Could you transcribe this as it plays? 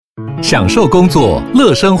享受工作，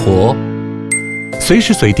乐生活，随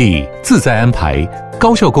时随地自在安排，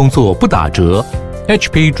高效工作不打折。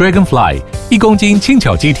HP Dragonfly 1公斤轻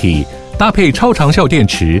巧机体，搭配超长效电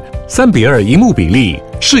池，3:2萤幕比例，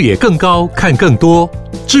视野更高，看更多，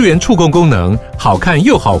支援触控功能，好看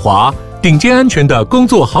又好滑，顶尖安全的工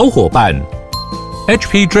作好伙伴。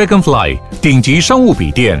HP Dragonfly 顶级商务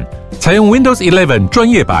笔电，采用 Windows 11专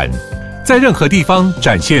业版，在任何地方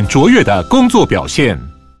展现卓越的工作表现。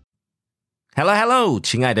Hello，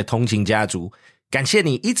 亲爱的通勤家族，感谢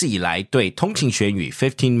你一直以来对通勤学语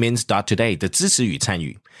15 minutes.today 的支持与参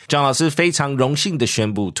与。张老师非常荣幸地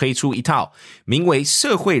宣布推出一套名为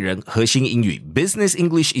社会人核心英语 Business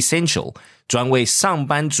English Essential 专为上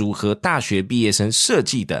班族和大学毕业生设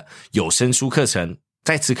计的有声书课程。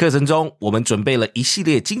在此课程中，我们准备了一系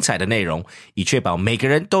列精彩的内容，以确保每个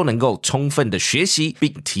人都能够充分的学习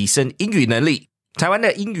并提升英语能力。台湾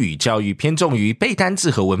的英语教育偏重于背单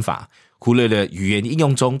字和文法，忽略了语言应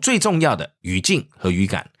用中最重要的语境和语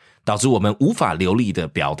感，导致我们无法流利的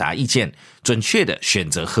表达意见，准确的选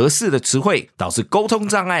择合适的词汇，导致沟通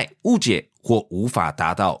障碍、误解或无法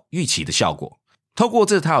达到预期的效果。透过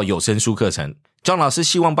这套有声书课程，张老师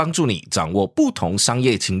希望帮助你掌握不同商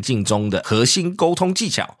业情境中的核心沟通技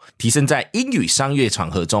巧，提升在英语商业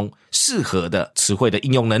场合中适合的词汇的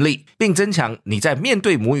应用能力，并增强你在面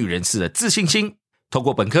对母语人士的自信心。透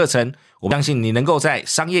过本课程，我相信你能够在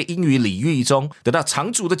商业英语领域中得到长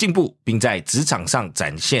足的进步，并在职场上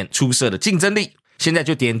展现出色的竞争力。现在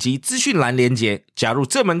就点击资讯栏连结，加入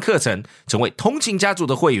这门课程，成为通勤家族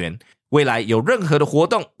的会员。未来有任何的活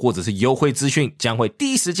动或者是优惠资讯，将会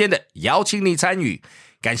第一时间的邀请你参与。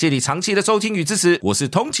感谢你长期的收听与支持，我是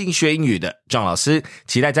通勤学英语的张老师，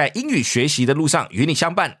期待在英语学习的路上与你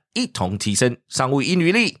相伴，一同提升商务英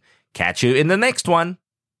语力。Catch you in the next one.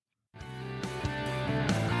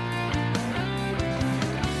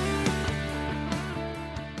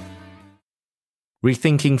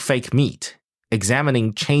 Rethinking fake meat,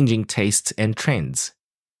 examining changing tastes and trends.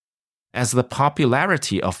 As the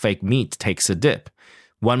popularity of fake meat takes a dip,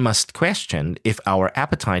 one must question if our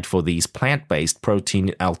appetite for these plant-based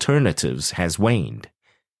protein alternatives has waned.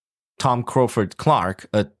 Tom Crawford Clark,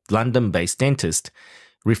 a London-based dentist,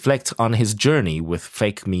 reflects on his journey with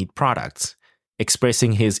fake meat products,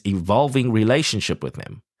 expressing his evolving relationship with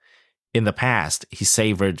them. In the past, he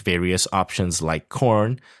savored various options like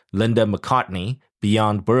corn, Linda McCartney,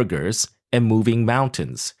 Beyond Burgers, and Moving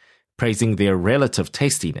Mountains, praising their relative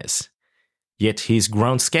tastiness. Yet he's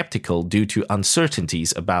grown skeptical due to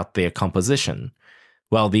uncertainties about their composition.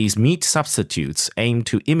 While these meat substitutes aim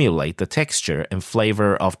to emulate the texture and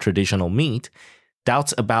flavor of traditional meat,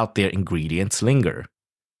 doubts about their ingredients linger.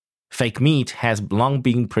 Fake meat has long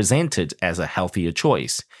been presented as a healthier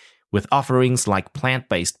choice, with offerings like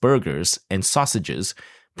plant-based burgers and sausages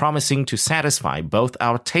promising to satisfy both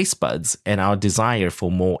our taste buds and our desire for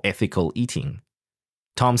more ethical eating.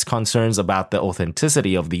 Tom's concerns about the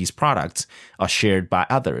authenticity of these products are shared by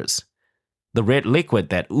others. The red liquid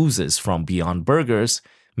that oozes from Beyond Burgers,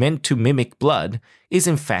 meant to mimic blood, is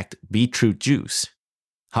in fact beetroot juice.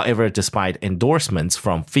 However, despite endorsements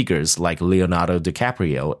from figures like Leonardo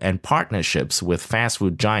DiCaprio and partnerships with fast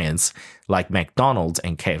food giants like McDonald's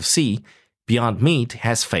and KFC, Beyond Meat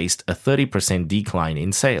has faced a 30% decline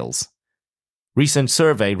in sales. Recent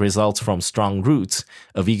survey results from Strong Roots,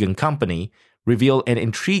 a vegan company, reveal an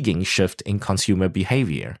intriguing shift in consumer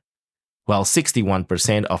behavior. While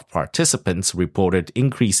 61% of participants reported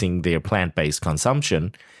increasing their plant-based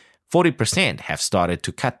consumption, 40% have started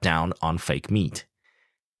to cut down on fake meat.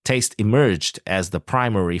 Taste emerged as the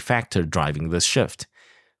primary factor driving this shift,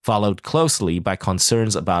 followed closely by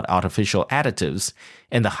concerns about artificial additives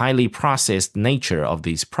and the highly processed nature of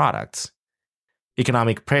these products.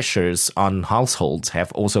 Economic pressures on households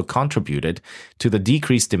have also contributed to the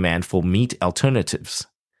decreased demand for meat alternatives.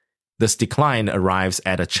 This decline arrives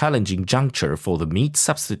at a challenging juncture for the meat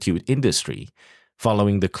substitute industry,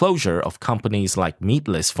 following the closure of companies like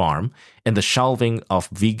Meatless Farm and the shelving of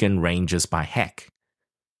vegan ranges by Heck.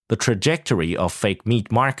 The trajectory of fake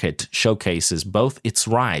meat market showcases both its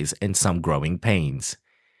rise and some growing pains.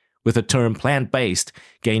 With the term plant-based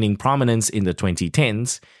gaining prominence in the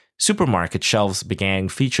 2010s, supermarket shelves began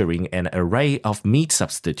featuring an array of meat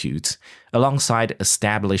substitutes alongside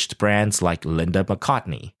established brands like Linda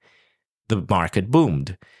McCartney. The market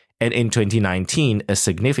boomed, and in 2019, a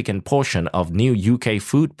significant portion of new UK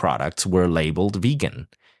food products were labeled vegan.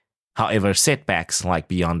 However, setbacks like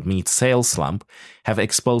Beyond Meat's sales slump have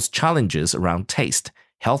exposed challenges around taste,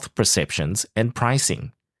 health perceptions, and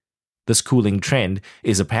pricing. This cooling trend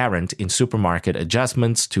is apparent in supermarket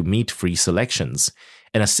adjustments to meat-free selections,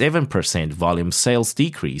 and a 7% volume sales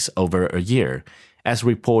decrease over a year, as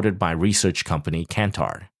reported by research company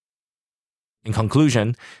Kantar. In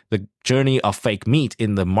conclusion, the journey of fake meat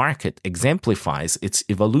in the market exemplifies its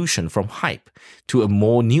evolution from hype to a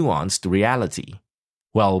more nuanced reality.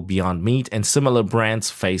 While Beyond Meat and similar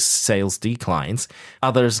brands face sales declines,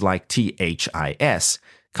 others like THIS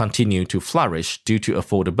continue to flourish due to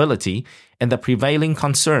affordability and the prevailing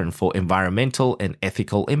concern for environmental and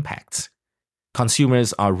ethical impacts.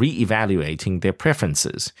 Consumers are re-evaluating their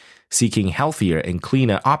preferences, seeking healthier and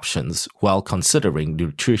cleaner options while considering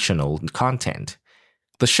nutritional content.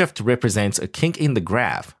 The shift represents a kink in the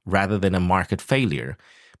graph rather than a market failure,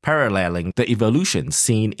 paralleling the evolution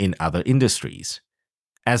seen in other industries.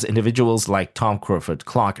 As individuals like Tom Crawford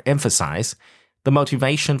Clark emphasize, the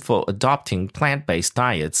motivation for adopting plant-based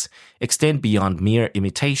diets extend beyond mere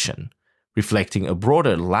imitation, reflecting a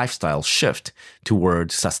broader lifestyle shift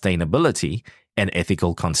toward sustainability and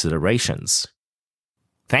ethical considerations.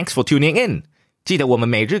 Thanks for tuning in. 记得我们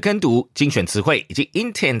每日跟读、精选词汇以及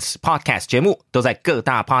Intense Podcast 节目都在各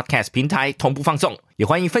大 Podcast 平台同步放送，也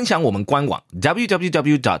欢迎分享我们官网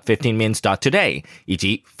www.15minutes.today 以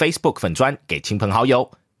及 Facebook 粉专给亲朋好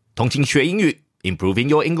友。同情学英语 ，Improving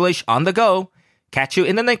your English on the go. Catch you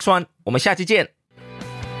in the next one. 我们下期见。